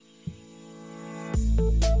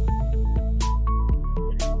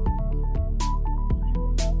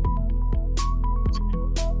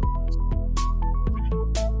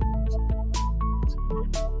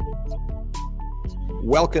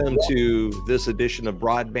Welcome to this edition of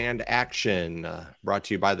Broadband Action, brought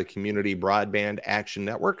to you by the Community Broadband Action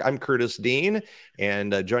Network. I'm Curtis Dean,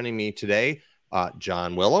 and joining me today,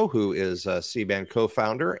 John Willow, who is a C-Band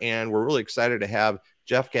co-founder, and we're really excited to have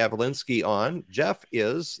Jeff Gavlinsky on. Jeff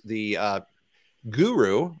is the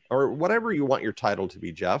guru, or whatever you want your title to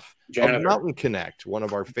be, Jeff, of Mountain Connect, one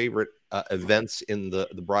of our favorite events in the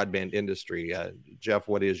broadband industry. Jeff,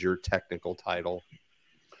 what is your technical title?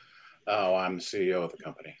 Oh, I'm the CEO of the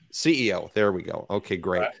company. CEO. There we go. Okay,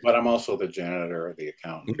 great. But I'm also the janitor or the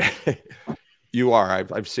accountant. You are.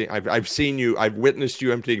 I've seen you. I've witnessed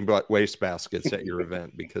you emptying waste baskets at your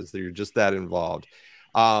event because you're just that involved.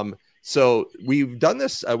 So we've done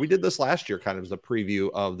this. We did this last year, kind of as a preview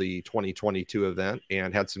of the 2022 event,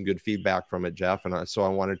 and had some good feedback from it, Jeff. And so I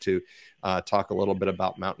wanted to talk a little bit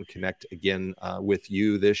about Mountain Connect again with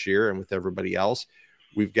you this year and with everybody else.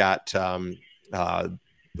 We've got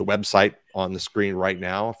the website on the screen right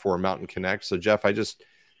now for Mountain Connect. So Jeff, I just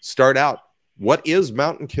start out. What is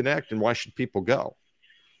Mountain Connect and why should people go?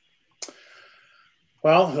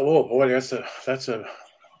 Well, oh boy, that's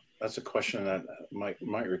a question that might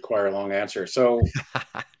require a long answer. So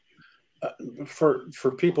for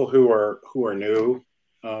people who are new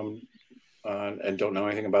and don't know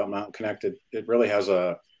anything about Mountain Connect, it really has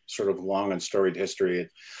a sort of long and storied history.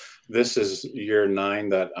 This is year 9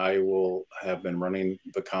 that I will have been running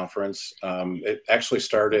the conference. It actually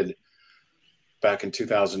started back in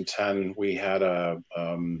 2010. We had a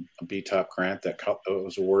BTOP grant that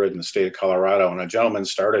was awarded in the state of Colorado, and a gentleman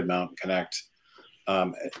started Mountain Connect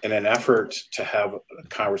in an effort to have a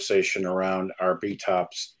conversation around our BTOP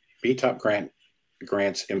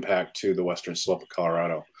grant's impact to the western slope of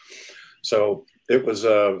Colorado. So it was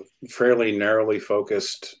a fairly narrowly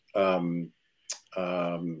focused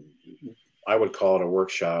I would call it a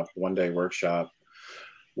workshop, one-day workshop,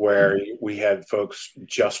 where we had folks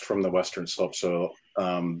just from the western slope. So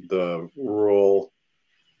the rural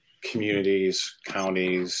communities,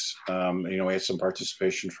 counties, we had some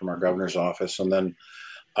participation from our governor's office. And then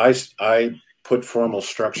I put formal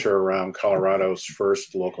structure around Colorado's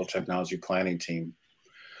first local technology planning team.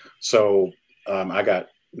 So I got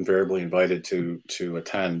invariably invited to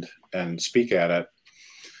attend and speak at it.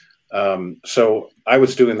 So I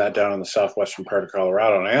was doing that down in the southwestern part of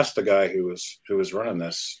Colorado, and I asked the guy who was running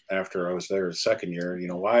this after I was there the second year,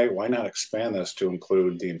 why not expand this to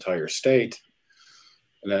include the entire state?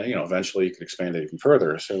 And then, eventually you could expand it even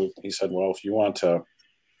further. So he said, well, if you want to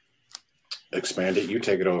expand it, you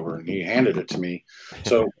take it over. And he handed it to me.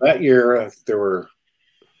 So that year there were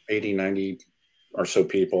 80, 90 or so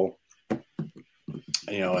people,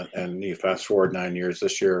 and you fast forward 9 years,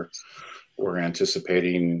 this year we're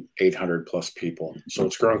anticipating 800 plus people. So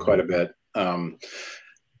it's grown quite a bit. A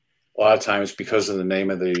lot of times because of the name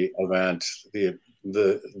of the event,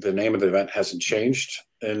 the name of the event hasn't changed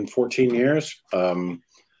in 14 years.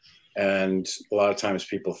 And a lot of times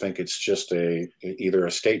people think it's just either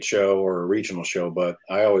a state show or a regional show, but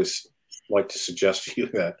I always like to suggest to you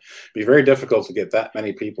that it'd be very difficult to get that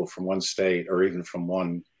many people from one state or even from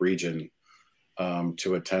one region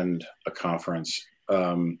to attend a conference.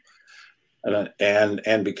 And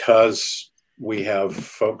because we have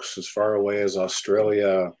folks as far away as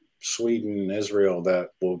Australia, Sweden, Israel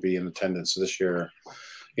that will be in attendance this year,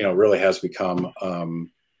 really has become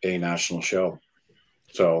a national show.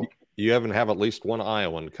 So you have at least one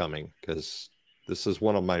Iowan coming, because this is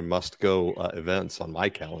one of my must-go events on my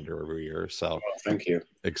calendar every year. So thank you.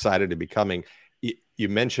 Excited to be coming. You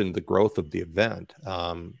mentioned the growth of the event.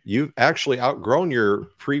 You've actually outgrown your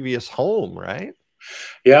previous home, right?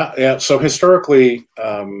 Yeah. So historically,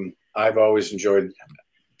 I've always enjoyed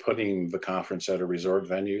putting the conference at a resort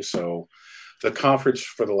venue. So the conference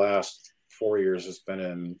for the last 4 years has been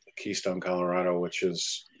in Keystone, Colorado, which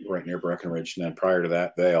is right near Breckenridge, and then prior to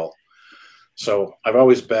that, Vail. So I've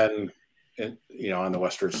always been, on the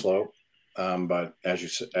western slope. But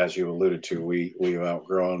as you alluded to, we've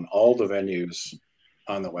outgrown all the venues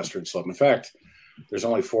on the western slope. In fact, there's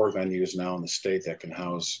only 4 venues now in the state that can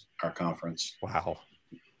house our conference. Wow.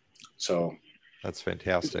 So that's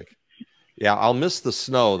fantastic. Yeah, I'll miss the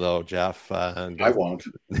snow though, Jeff. I won't.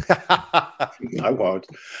 I won't.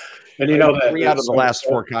 And that 3 out of the last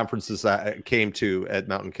 4 conferences I came to at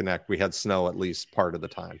Mountain Connect, we had snow at least part of the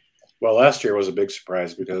time. Well, last year was a big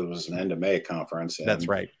surprise because it was an end of May conference. That's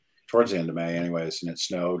right. Towards the end of May anyways, and it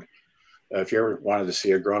snowed. if you ever wanted to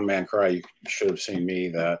see a grown man cry, you should have seen me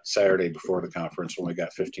that Saturday before the conference when we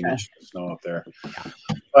got 15 inches of snow up there.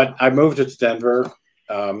 But I moved it to Denver.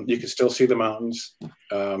 You can still see the mountains,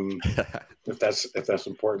 if that's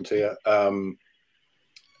important to you.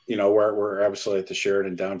 You know, we're absolutely at the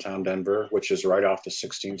Sheraton downtown Denver, which is right off the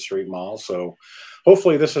 16th Street Mall. So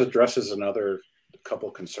hopefully this addresses another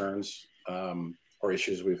couple concerns or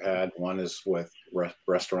issues we've had. One is with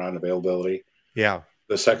restaurant availability. Yeah.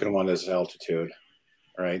 The second one is altitude,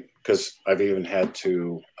 right? Because I've even had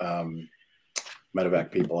to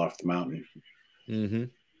medevac people off the mountain. Mm-hmm.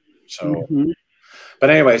 So, but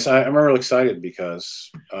anyways, I'm really excited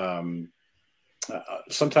because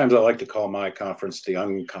sometimes I like to call my conference the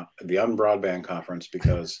Unbroadband Conference,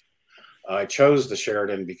 because I chose the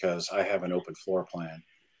Sheraton because I have an open floor plan.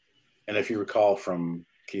 And if you recall from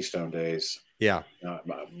Keystone days, yeah,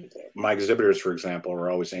 my exhibitors, for example,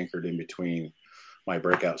 are always anchored in between my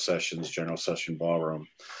breakout sessions, general session, ballroom.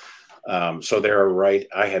 So they're right.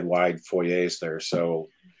 I had wide foyers there, so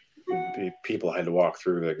people had to walk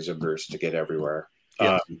through the exhibitors to get everywhere.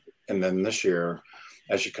 Yes. And then this year,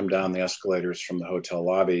 as you come down the escalators from the hotel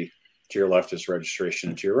lobby, to your left is registration,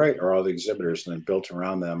 and to your right are all the exhibitors, and then built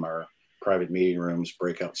around them are private meeting rooms,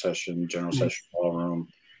 breakout session, general session, ballroom,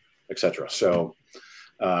 etc. So,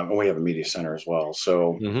 and we have a media center as well.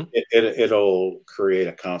 So it'll create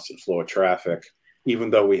a constant flow of traffic.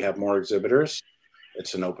 Even though we have more exhibitors,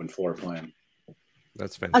 it's an open floor plan.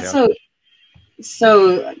 That's fantastic.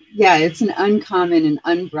 So yeah, it's an uncommon and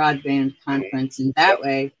unbroadband conference in that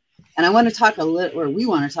way. And I want to talk we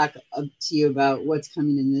want to talk to you about what's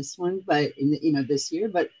coming in this one, but this year.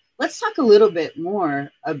 But let's talk a little bit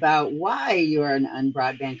more about why you are an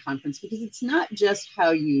unbroadband conference, because it's not just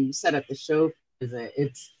how you set up the show.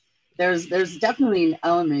 There's definitely an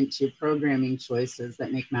element to your programming choices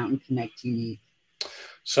that make Mountain Connect unique.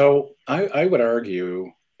 So I would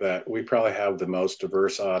argue that we probably have the most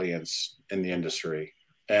diverse audience in the industry.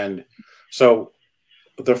 And so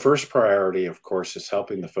the first priority, of course, is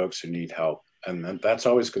helping the folks who need help. And that's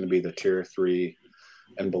always going to be the tier 3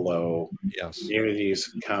 and below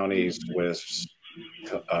communities, counties, WISPs,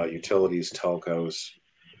 utilities, telcos,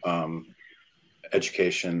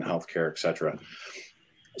 education, healthcare, etc.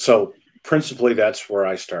 So principally, that's where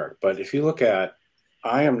I start. But if you look at,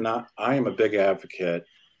 I am a big advocate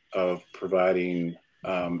of providing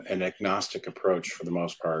an agnostic approach for the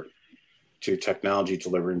most part to technology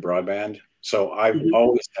delivering broadband. So I've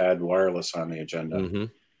always had wireless on the agenda.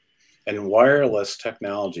 And wireless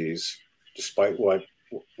technologies, despite what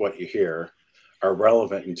you hear, are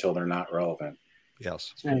relevant until they're not relevant.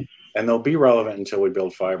 Yes. Right. And they'll be relevant until we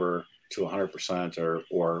build fiber to 100%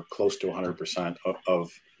 or close to 100%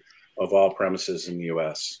 of all premises in the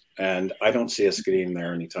US. And I don't see us getting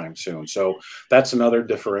there anytime soon. So that's another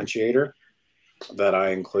differentiator that I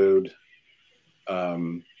include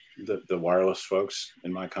the wireless folks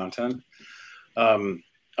in my content.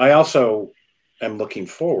 I also am looking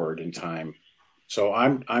forward in time. So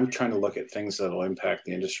I'm trying to look at things that will impact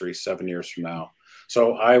the industry 7 years from now.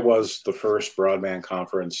 So I was the first broadband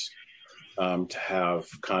conference to have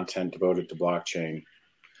content devoted to blockchain,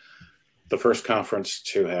 the first conference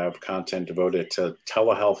to have content devoted to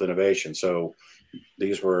telehealth innovation. So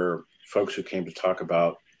these were folks who came to talk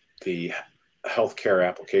about the healthcare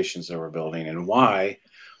applications that we're building and why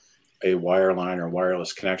a wireline or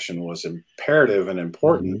wireless connection was imperative and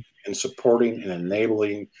important in supporting and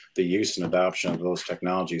enabling the use and adoption of those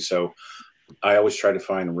technologies. So I always try to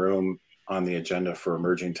find room on the agenda for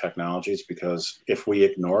emerging technologies, because if we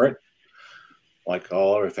ignore it, like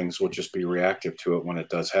all other things, we'll just be reactive to it when it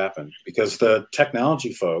does happen. Because the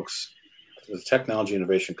technology folks, the technology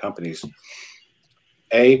innovation companies,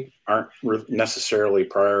 aren't necessarily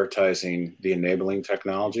prioritizing the enabling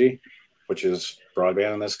technology, which is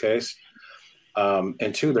broadband in this case.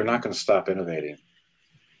 And two, they're not going to stop innovating.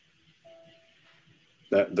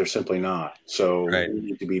 They're simply not. So we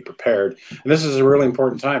need to be prepared. And this is a really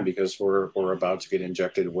important time because we're about to get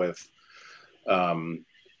injected with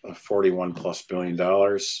 $41+ billion.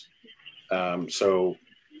 So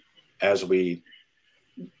as we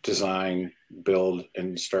design, build,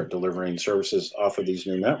 and start delivering services off of these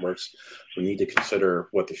new networks, we need to consider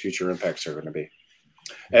what the future impacts are going to be.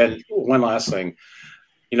 And one last thing,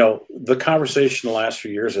 the conversation the last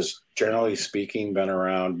few years has generally speaking been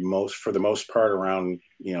around for the most part around,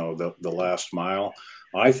 the last mile.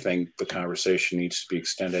 I think the conversation needs to be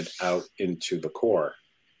extended out into the core.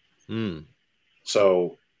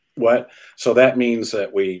 So that means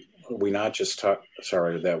that we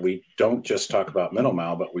don't just talk about middle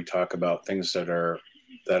mile, but we talk about things that are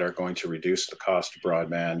going to reduce the cost of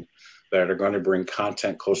broadband, that are going to bring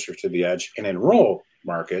content closer to the edge. And in rural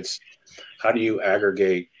markets, how do you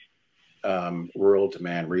aggregate rural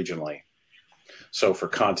demand regionally? So for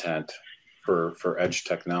content, for edge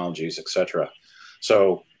technologies, etc.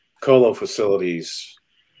 So colo facilities,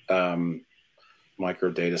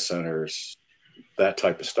 micro data centers, that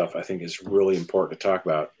type of stuff, I think is really important to talk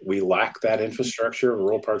about. We lack that infrastructure in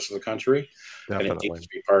rural parts of the country, Definitely. and it needs to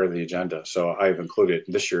be part of the agenda. So I've included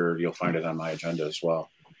this year. You'll find it on my agenda as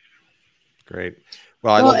well. Great.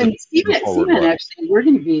 Well, I love and Stephen, actually, we're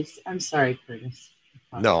going to be. I'm sorry, Curtis.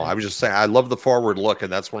 No, I was just saying I love the forward look,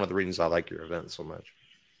 and that's one of the reasons I like your event so much.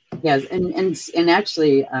 Yes, and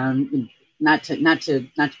actually, not to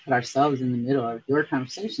put ourselves in the middle of your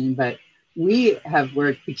conversation, but we have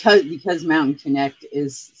worked because Mountain Connect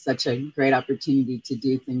is such a great opportunity to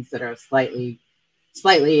do things that are slightly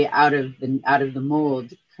out of the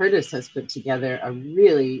mold. Curtis has put together a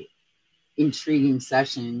really intriguing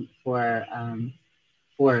session for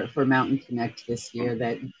Mountain Connect this year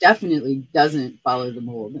that definitely doesn't follow the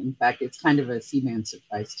mold. In fact, it's kind of a C-man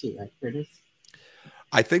surprise too, right, Curtis?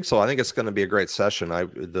 I think so. I think it's going to be a great session.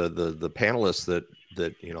 The panelists that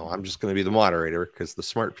I'm just going to be the moderator because the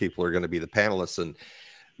smart people are going to be the panelists. And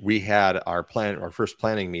we had our first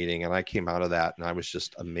planning meeting, and I came out of that and I was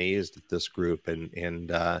just amazed at this group, and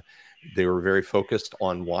they were very focused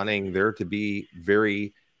on wanting there to be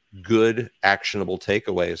very good actionable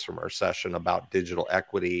takeaways from our session about digital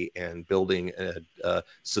equity and building a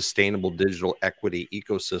sustainable digital equity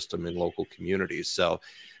ecosystem in local communities. So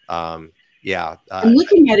and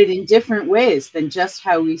looking at it in different ways than just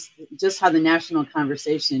how the national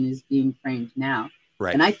conversation is being framed now.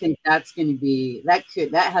 Right. And I think that's going to be that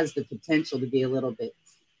has the potential to be a little bit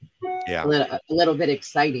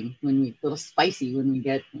exciting a little spicy when we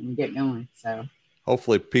get going. So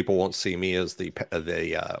hopefully people won't see me as the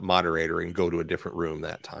moderator and go to a different room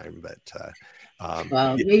that time.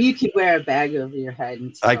 But maybe you could wear a bag over your head.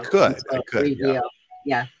 I could.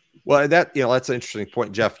 Yeah. Well, that's an interesting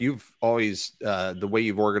point, Jeff. You've always the way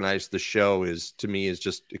you've organized the show is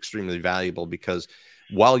just extremely valuable because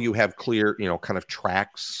while you have clear, kind of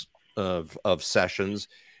tracks of sessions,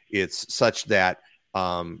 it's such that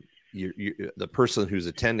the person who's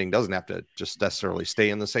attending doesn't have to just necessarily stay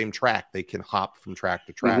in the same track. They can hop from track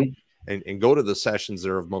to track and go to the sessions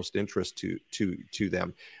that are of most interest to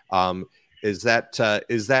them. Is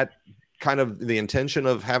that kind of the intention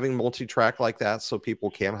of having multi-track like that so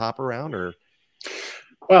people can hop around? Or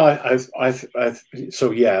well,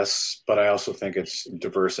 so yes, but I also think it's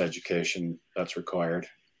diverse education that's required,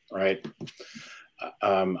 right?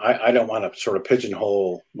 I don't want to sort of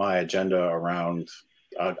pigeonhole my agenda around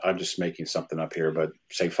I'm just making something up here, but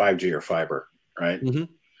say 5G or fiber, right? And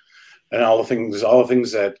all the things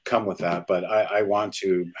that come with that, but I want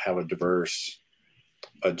to have a diverse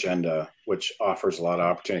agenda, which offers a lot of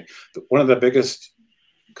opportunity. One of the biggest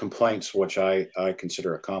complaints, which I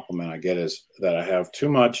consider a compliment I get, is that I have too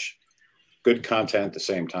much good content at the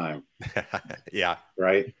same time. Yeah.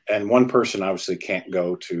 Right. And one person obviously can't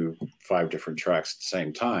go to 5 different tracks at the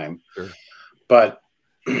same time. Sure. But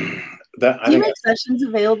do you make sessions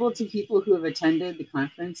available to people who have attended the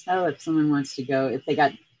conference though? If someone wants to go, if they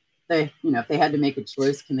had to make a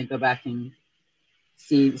choice, can they go back and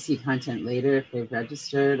see content later if they've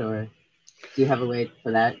registered, or do you have a way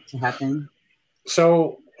for that to happen?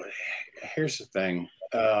 So here's the thing.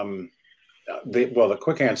 The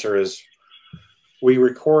quick answer is we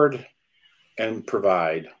record and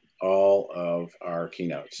provide all of our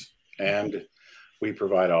keynotes, and we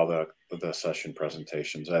provide all the session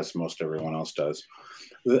presentations, as most everyone else does.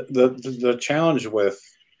 The challenge with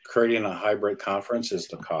creating a hybrid conference is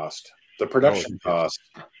the cost, the production cost.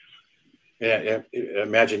 Yeah,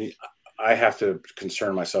 imagine I have to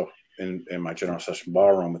concern myself in my general session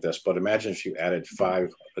ballroom with this, but imagine if you added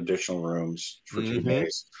 5 additional rooms for 2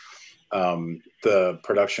 days. The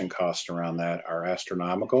production costs around that are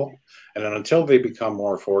astronomical, and then until they become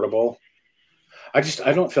more affordable, I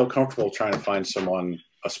don't feel comfortable trying to find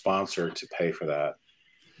a sponsor to pay for that.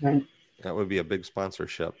 Right. That would be a big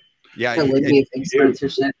sponsorship. Yeah, that would be a big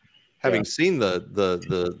sponsorship. Having seen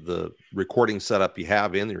the recording setup you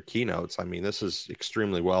have in your keynotes, I mean, this is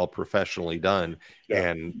extremely well professionally done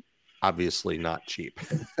and obviously not cheap.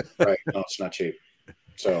 Right. No, it's not cheap.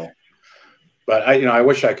 So, but I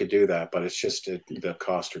wish I could do that, but it's just the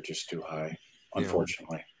costs are just too high,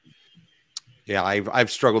 unfortunately. Yeah,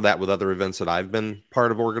 I've struggled that with other events that I've been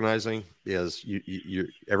part of organizing. Is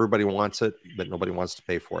everybody wants it, but nobody wants to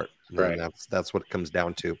pay for it. Right. And that's what it comes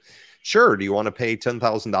down to. Sure. Do you want to pay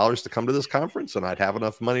 $10,000 to come to this conference? And I'd have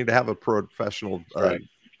enough money to have a professional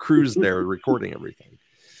crews there recording everything.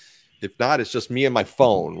 If not, it's just me and my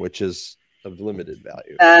phone, which is of limited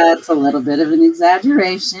value. That's a little bit of an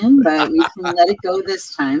exaggeration, but we can let it go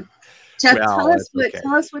this time. Jeff, Well,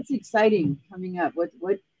 tell us what's exciting coming up. What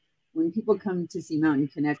when people come to see Mountain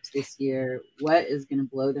Connect this year, what is going to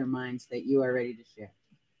blow their minds that you are ready to share?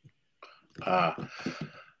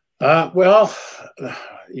 Well,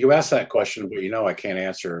 you asked that question, but I can't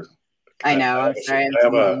answer. I know. I'm sorry.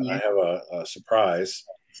 I have a surprise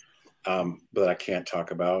that I can't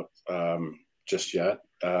talk about just yet.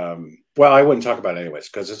 Well, I wouldn't talk about it anyways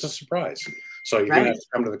because it's a surprise. So you're going to have to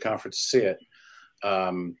come to the conference to see it.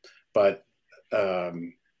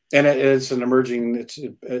 And it's an emerging.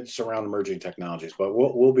 It's around emerging technologies, but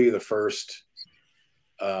we'll be the first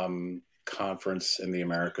conference in the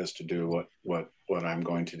Americas to do what I'm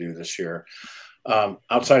going to do this year.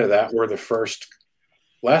 Outside of that, we're the first.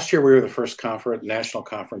 Last year, we were the first national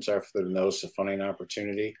conference after the Notice of Funding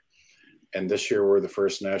Opportunity. And this year, we're the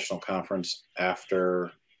first national conference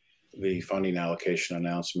after the funding allocation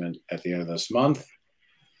announcement at the end of this month.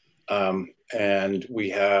 And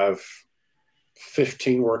we have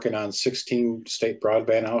 15 working on 16 state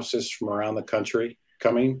broadband houses from around the country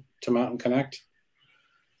coming to Mountain Connect.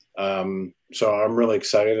 So I'm really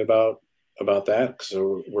excited about that.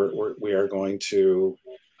 So we are going to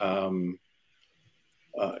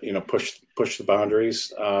push the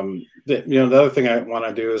boundaries. The other thing I want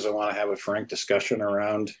to do is I want to have a frank discussion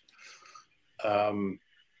around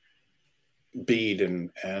BEAD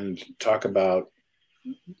and talk about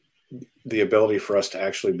the ability for us to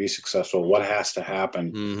actually be successful. What has to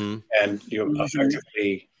happen, and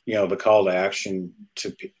effectively, the call to action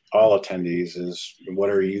to all attendees is: what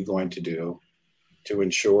are you going to do to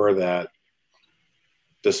ensure that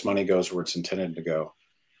this money goes where it's intended to go?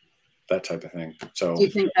 That type of thing. So, do you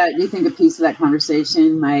think a piece of that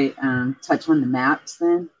conversation might touch on the maps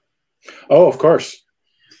then? Oh, of course.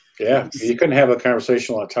 Yeah, you couldn't have a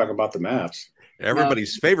conversation without talking about the maps.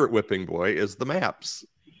 Everybody's favorite whipping boy is the maps.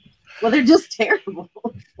 Well, they're just terrible.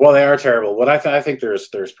 Well, they are terrible. But I think there's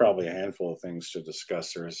probably a handful of things to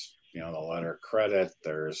discuss. There's the letter of credit.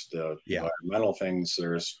 There's the environmental things.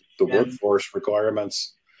 There's the workforce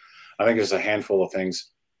requirements. I think there's a handful of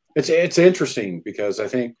things. It's interesting because I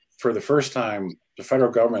think for the first time, the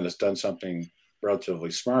federal government has done something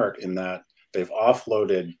relatively smart in that they've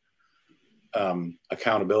offloaded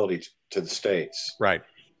accountability to the states. Right.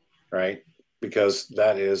 Because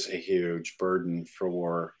that is a huge burden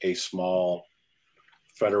for a small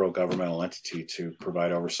federal governmental entity to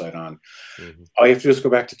provide oversight on. All you have to do is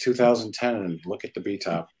go back to 2010 and look at the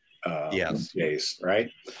BTOP days,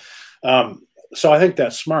 right? So I think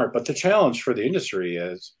that's smart. But the challenge for the industry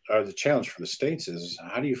the challenge for the states is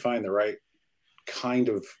how do you find the right kind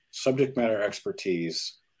of subject matter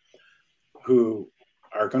expertise who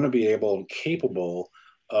are going to be able and capable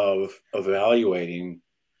of evaluating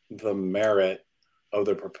the merit of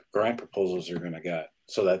the grant proposals they're going to get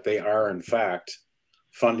so that they are in fact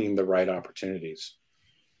funding the right opportunities.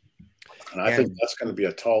 And I think that's going to be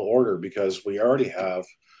a tall order because we already have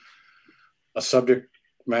a subject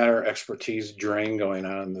matter expertise drain going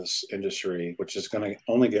on in this industry, which is going to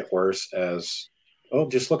only get worse as,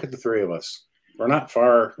 just look at the three of us. We're not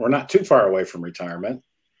too far away from retirement,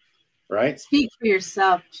 right? Speak for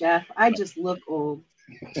yourself, Jeff. I just look old.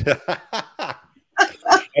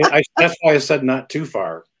 That's why I said not too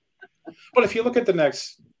far. But if you look at the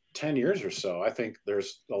next 10 years or so, I think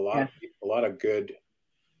there's a lot of good,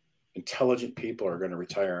 intelligent people are going to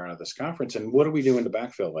retire out of this conference. And what are we doing to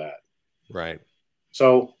backfill that? Right.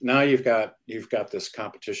 So now you've got this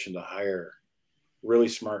competition to hire really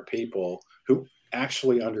smart people who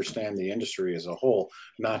actually understand the industry as a whole,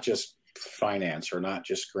 not just finance or not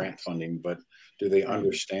just grant funding, but do they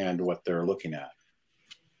understand what they're looking at?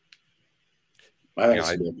 I think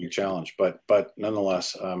it's a big challenge, but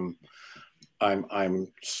nonetheless, I'm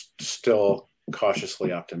still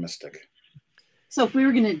cautiously optimistic. So if we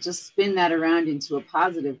were going to just spin that around into a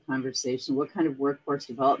positive conversation, what kind of workforce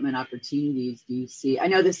development opportunities do you see? I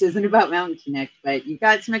know this isn't about Mountain Connect, but you've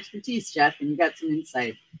got some expertise, Jeff, and you got some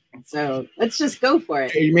insight. So let's just go for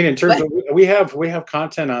it. You mean in terms of we have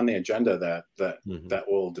content on the agenda that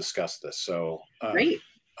will discuss this. So great.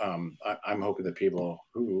 I'm hoping that people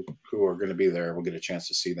who are going to be there will get a chance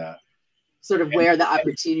to see that. Sort of where the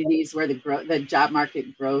opportunities, where the job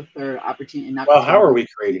market growth or opportunity. Well, how are we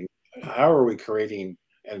creating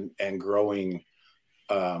and growing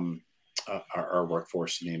our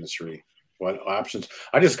workforce in the industry? What options?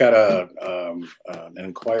 I just got an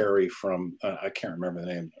inquiry from I can't remember the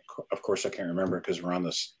name. Of course, I can't remember because we're on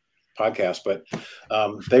this podcast. But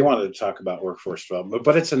they wanted to talk about workforce development.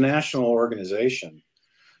 But it's a national organization,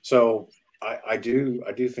 so I do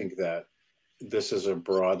think that this is a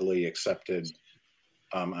broadly accepted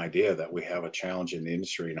idea that we have a challenge in the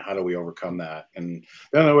industry, and how do we overcome that? And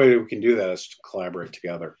the only way we can do that is to collaborate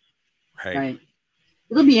together. Right.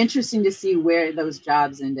 It'll be interesting to see where those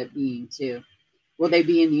jobs end up being too. Will they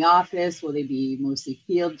be in the office? Will they be mostly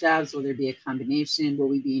field jobs? Will there be a combination? Will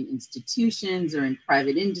we be in institutions or in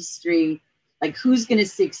private industry? Like, who's going to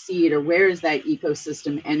succeed, or where is that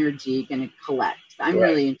ecosystem energy going to collect? I'm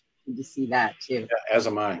really interested to see that too. Yeah, as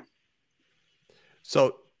am I.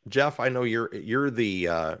 So, Jeff, I know you're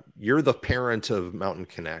the parent of Mountain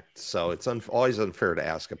Connect, so it's always unfair to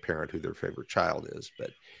ask a parent who their favorite child is.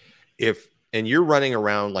 But and you're running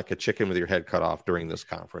around like a chicken with your head cut off during this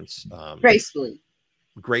conference, gracefully.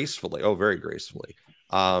 Oh, very gracefully.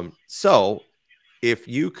 So, if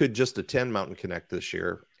you could just attend Mountain Connect this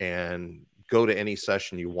year and go to any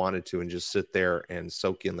session you wanted to, and just sit there and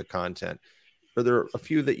soak in the content, are there a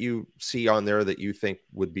few that you see on there that you think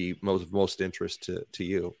would be most interest to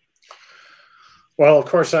you? Well, of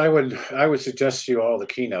course, I would suggest to you all the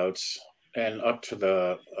keynotes and up to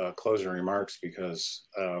the closing remarks, because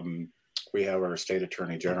we have our state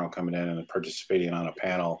attorney general coming in and participating on a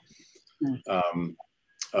panel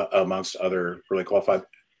amongst other really qualified.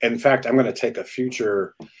 In fact, I'm going to take a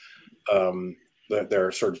future. There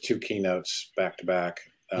are sort of two keynotes back to back.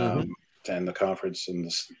 To end the conference,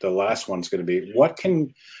 and the last one's going to be, what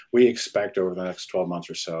can we expect over the next 12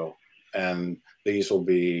 months or so? And these will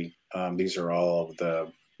be these are all of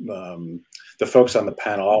the folks on the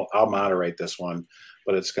panel. I'll moderate this one,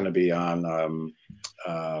 but it's going to be on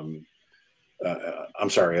I'm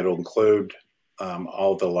sorry, it'll include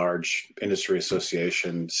all the large industry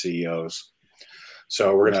association CEOs.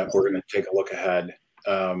 So we're gonna take a look ahead.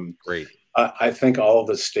 Great. I think all of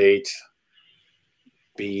the state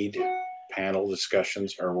BEAD panel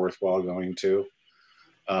discussions are worthwhile going to.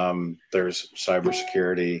 There's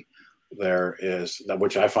cybersecurity. There is,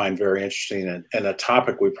 which I find very interesting, and a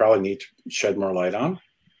topic we probably need to shed more light on.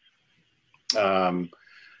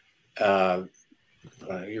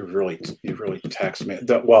 You really taxed me.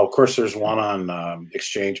 Well, of course, there's one on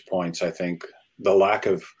exchange points. I think the lack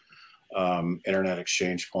of internet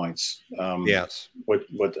exchange points. Yes.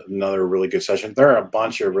 With another really good session. There are a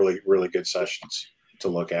bunch of really good sessions to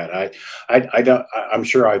look at. I'm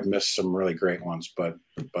sure I've missed some really great ones, but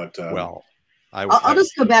well, I'll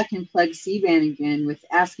just go back and plug CBAN again with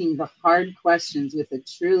asking the hard questions with a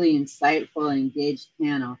truly insightful and engaged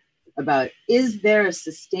panel about, is there a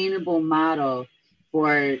sustainable model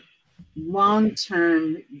for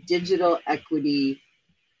long-term digital equity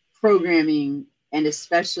programming, and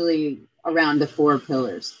especially around the 4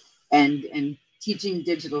 pillars, and teaching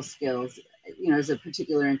digital skills, is a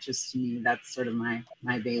particular interest to me. That's sort of my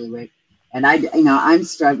bailiwick. And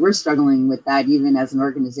we're struggling with that even as an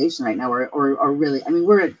organization right now, or really,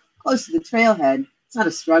 we're close to the trailhead. It's not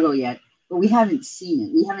a struggle yet, but we haven't seen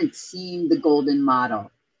it. We haven't seen the golden model,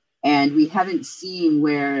 and we haven't seen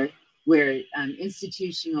where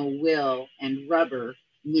institutional will and rubber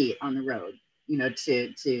meet on the road,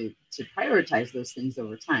 to prioritize those things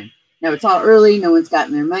over time. Now, it's all early. No one's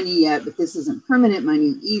gotten their money yet, but this isn't permanent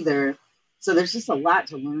money either. So there's just a lot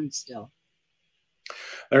to learn still.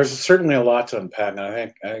 There's certainly a lot to unpack, and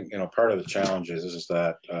I think part of the challenge is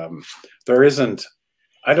that there isn't.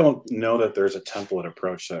 I don't know that there's a template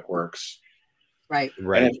approach that works. Right.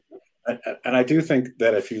 And I do think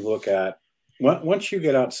that if you look at once you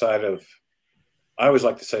get outside of, I always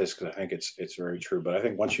like to say this because I think it's very true, but I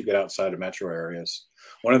think once you get outside of metro areas,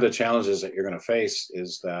 one of the challenges that you're going to face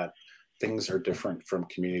is that things are different from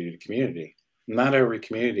community to community. Not every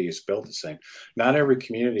community is built the same. Not every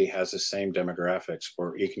community has the same demographics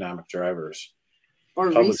or economic drivers,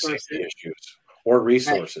 or public resources. safety issues, or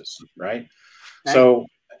resources, right? So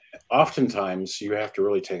oftentimes you have to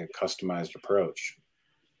really take a customized approach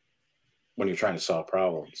when you're trying to solve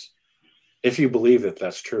problems. If you believe that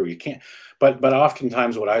that's true, you can't. But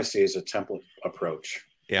oftentimes what I see is a template approach.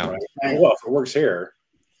 Yeah. Right? Well, if it works here,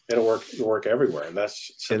 it'll work everywhere. And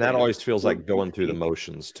that always feels like going through the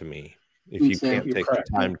motions to me. If you can't take the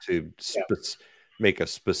time to make a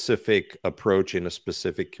specific approach in a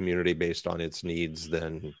specific community based on its needs,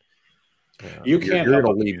 then you're going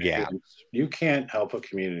to leave gaps. You can't help a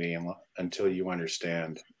community until you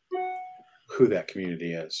understand who that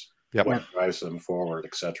community is, what drives them forward,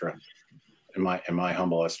 etc. In my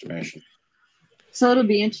humble estimation. So it'll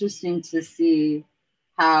be interesting to see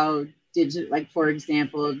how for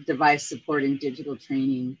example, device support and digital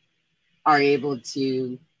training are able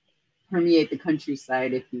to permeate the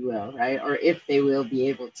countryside, if you will, right? Or if they will be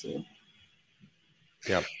able to.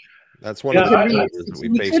 Yep. That's one of the challenges that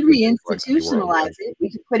we could reinstitutionalize it. We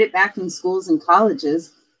could put it back in schools and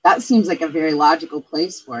colleges. That seems like a very logical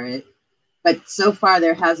place for it. But so far,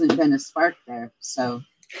 there hasn't been a spark there. So,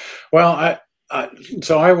 well,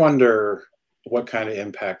 I wonder what kind of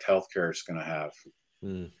impact healthcare is going to have,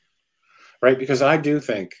 right? Because I do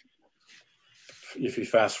think if you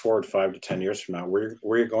fast forward 5 to 10 years from now,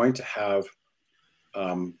 we're going to have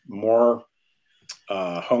more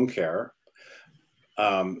home care,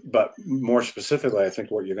 but more specifically, I think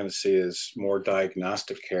what you're going to see is more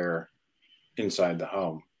diagnostic care inside the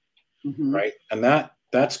home, right? And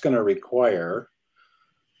that's going to require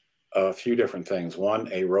a few different things. One,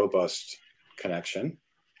 a robust connection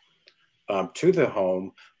to the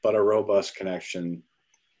home, but a robust connection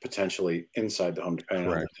potentially inside the home,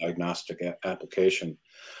 depending on the diagnostic application.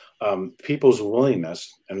 People's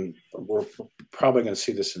willingness, and we're probably going to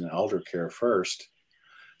see this in elder care first.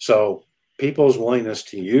 So people's willingness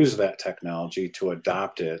to use that technology, to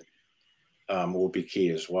adopt it, will be key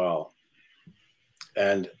as well.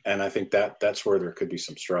 And I think that's where there could be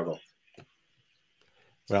some struggle.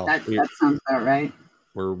 Well, that sounds about right.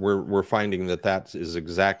 We're finding that is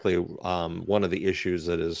exactly one of the issues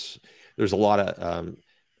that is. There's a lot of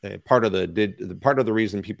part of the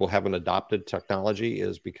reason people haven't adopted technology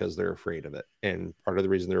is because they're afraid of it, and part of the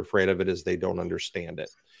reason they're afraid of it is they don't understand it,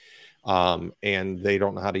 and they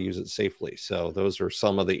don't know how to use it safely. So those are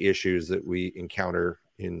some of the issues that we encounter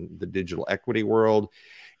in the digital equity world.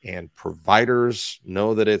 And providers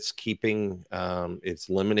know that it's it's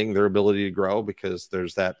limiting their ability to grow, because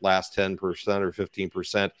there's that last 10% or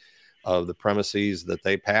 15% of the premises that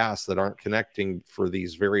they pass that aren't connecting for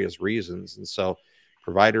these various reasons. And so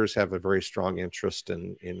providers have a very strong interest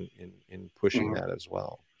in pushing that as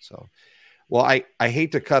well. So, well, I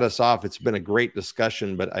hate to cut us off. It's been a great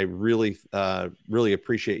discussion, but I really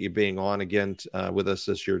appreciate you being on again with us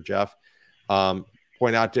this year, Jeff.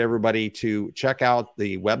 Point out to everybody to check out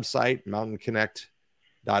the website,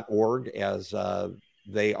 mountainconnect.org, as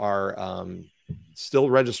they are still,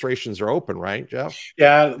 registrations are open, right, Jeff?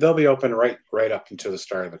 Yeah, they'll be open right up until the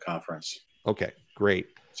start of the conference. Okay, great.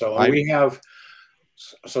 So we have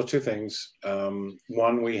two things.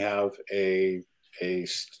 One, we have a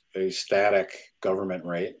static government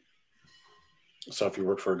rate. So if you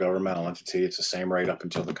work for a governmental entity, it's the same rate up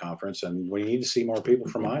until the conference. And we need to see more people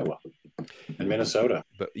from Iowa and Minnesota.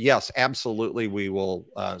 But yes, absolutely. We will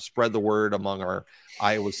spread the word among our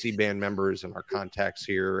Iowa C-band members and our contacts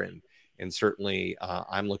here. And certainly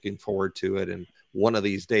I'm looking forward to it. And one of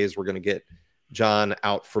these days we're going to get John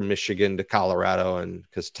out from Michigan to Colorado. And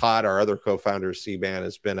because Todd, our other co-founder of C-band,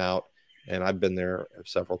 has been out, and I've been there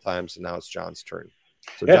several times, and now it's John's turn.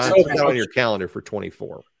 So John, put on your calendar for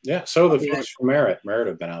 24. Yeah. So the folks from Merit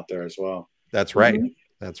have been out there as well. That's right.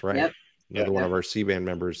 That's right. Yep. Another one of our C-band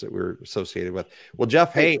members that we're associated with. Well,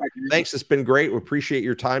 Jeff, hey, thanks. It's been great. We appreciate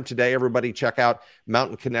your time today. Everybody check out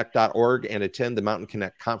mountainconnect.org and attend the Mountain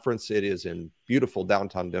Connect conference. It is in beautiful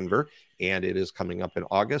downtown Denver, and it is coming up in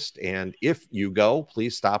August. And if you go,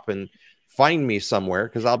 please stop and find me somewhere,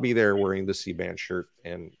 because I'll be there wearing the C-band shirt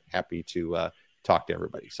and happy to talk to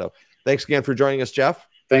everybody. So thanks again for joining us, Jeff.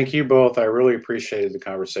 Thank you both. I really appreciated the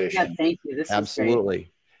conversation. Yeah, thank you. This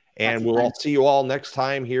absolutely. And we'll all see you all next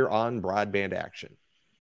time here on Broadband Action.